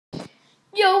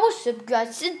Yo, what's up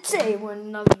guys? Today we're in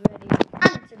another video,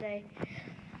 and today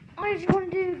I just want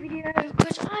to do a video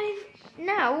because I've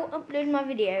now uploaded my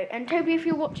video. And Toby, if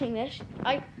you're watching this,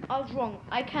 I was wrong.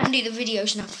 I can't do the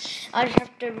videos now. I just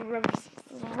have to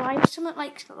write something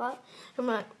like that,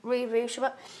 something like review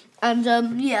something.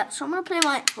 And yeah, so I'm gonna play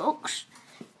my Xbox.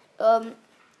 And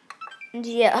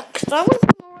yeah, because I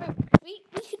want more. We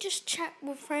could just chat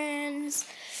with friends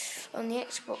on the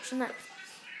Xbox and that,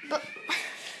 but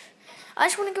I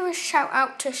just want to give a shout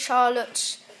out to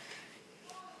Charlotte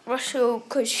Russell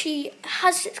because she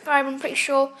has subscribed, I'm pretty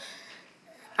sure,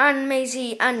 and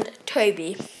Maisie and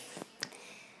Toby.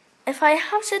 If I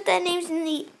have said their names in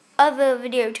the other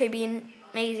video, Toby and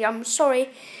Maisie, I'm sorry,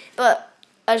 but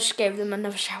I just gave them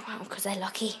another shout out because they're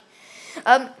lucky.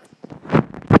 But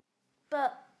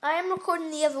I am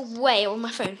recording the other way on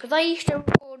my phone because I used to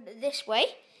record this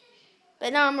way,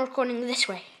 but now I'm recording this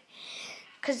way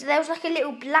because there was like a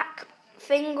little black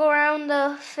thing around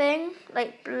the thing,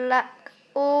 like black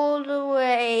all the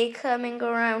way coming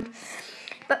around.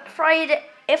 But Friday,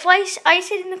 if I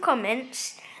said in the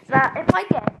comments that if I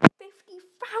get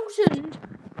 50,000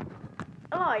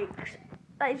 likes,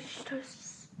 that is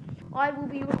just, I will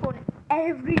be recording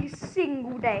every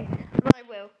single day. And I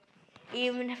will,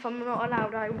 even if I'm not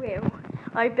allowed, I will.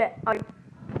 I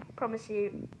promise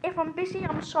you. If I'm busy,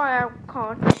 I'm sorry I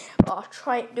can't, but I'll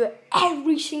try to do it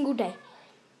every single day.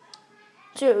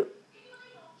 So,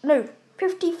 no,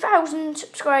 50,000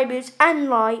 subscribers and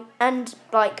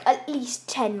like at least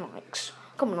 10 likes.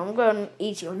 Come on, I'm going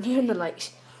easy on you and the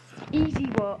likes. Easy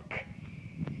work.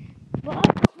 But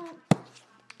I've got my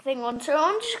thing on, so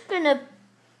I'm just gonna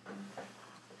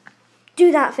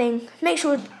do that thing. Make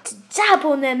sure to dab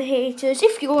on them haters.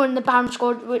 If you're in the Baron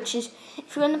squad, which is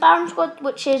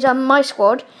my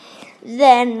squad,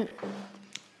 then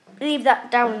leave that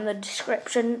down in the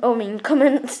description.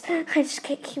 Comments. I just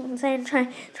keep on saying,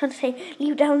 trying to say,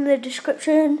 leave down in the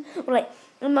description. Or like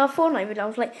in my Fortnite video, I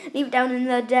was like, leave it down in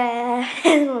the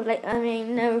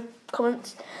no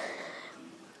comments.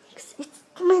 It's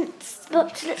comments.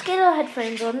 But let's get our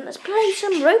headphones on. Let's play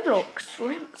some Roblox.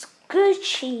 Let's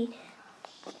Gucci.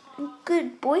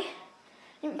 Good boy.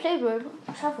 Didn't play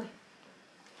Roblox, have we?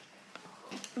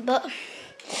 But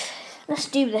let's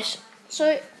do this.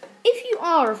 So, if you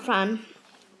are a fan,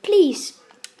 please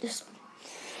just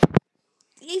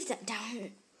leave that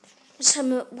down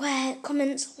somewhere,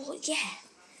 comments, or yeah.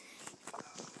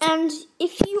 And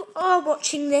if you are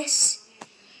watching this,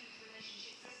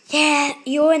 yeah,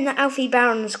 you're in the Alfie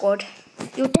Baron squad.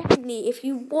 You're definitely, if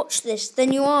you watch this,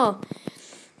 then you are.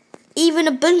 Even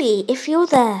a bully, if you're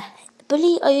there.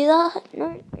 Bully, are you there?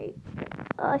 No,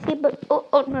 I see, but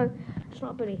oh no, it's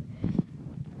not a bully.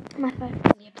 My phone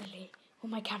is a bully on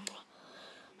my camera.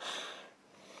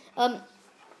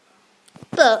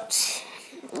 But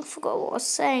I forgot what I was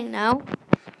saying now.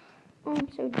 Oh,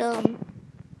 I'm so dumb.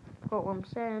 I forgot what I'm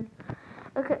saying.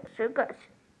 Okay, so guys,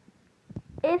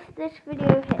 if this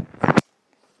video hits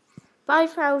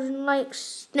 5,000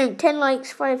 likes, no, 10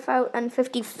 likes, 5,000 and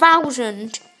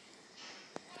 50,000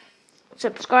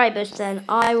 subscribers, then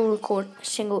I will record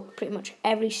pretty much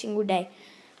every single day.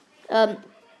 No,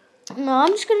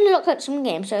 I'm just going to look at some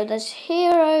games. So there's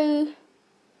Hero.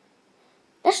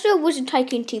 Let's do a Wizard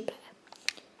Tycoon 2 player.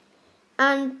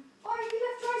 And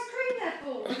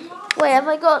wait, have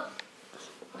I got?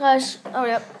 Guys,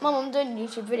 hurry up! Mum, I'm doing a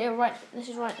YouTube video. Right, this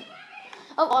is right.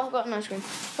 Oh, I've got an ice cream.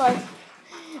 Sorry.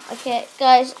 Okay,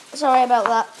 guys, sorry about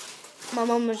that. My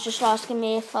mum was just asking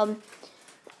me if I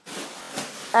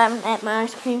haven't ate my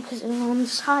ice cream because it's on the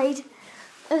side.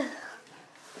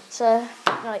 So,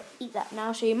 like, eat that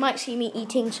now. So you might see me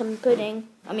eating some pudding.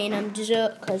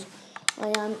 Dessert, because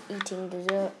I am eating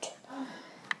dessert.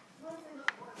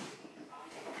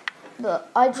 But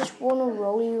I just want to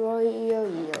roll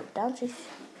dance.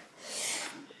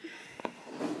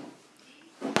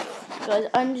 Guys,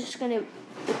 I'm just going to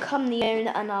become the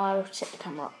owner and I'll set the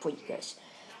camera up for you guys.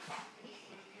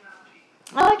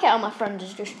 I like it how my friends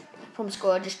is just from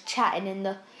school just chatting in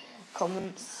the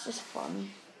comments. It's just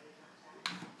fun.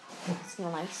 It's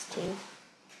nice too.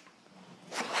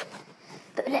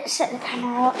 But let's set the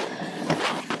camera up.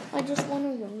 I just want to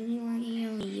roll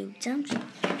you down.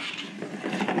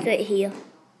 Put it here.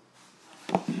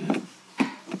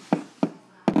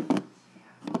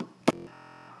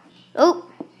 Oh!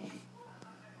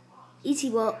 Easy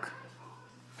walk.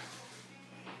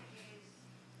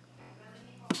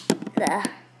 There.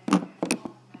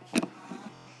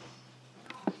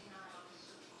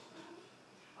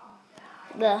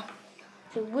 There.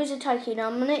 So Wizard Tycoon. Now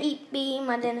I'm gonna be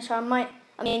my dinner, so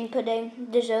pudding,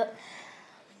 dessert.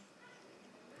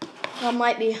 I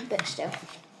might be a bit still.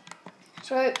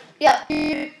 So, yeah,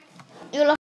 you'll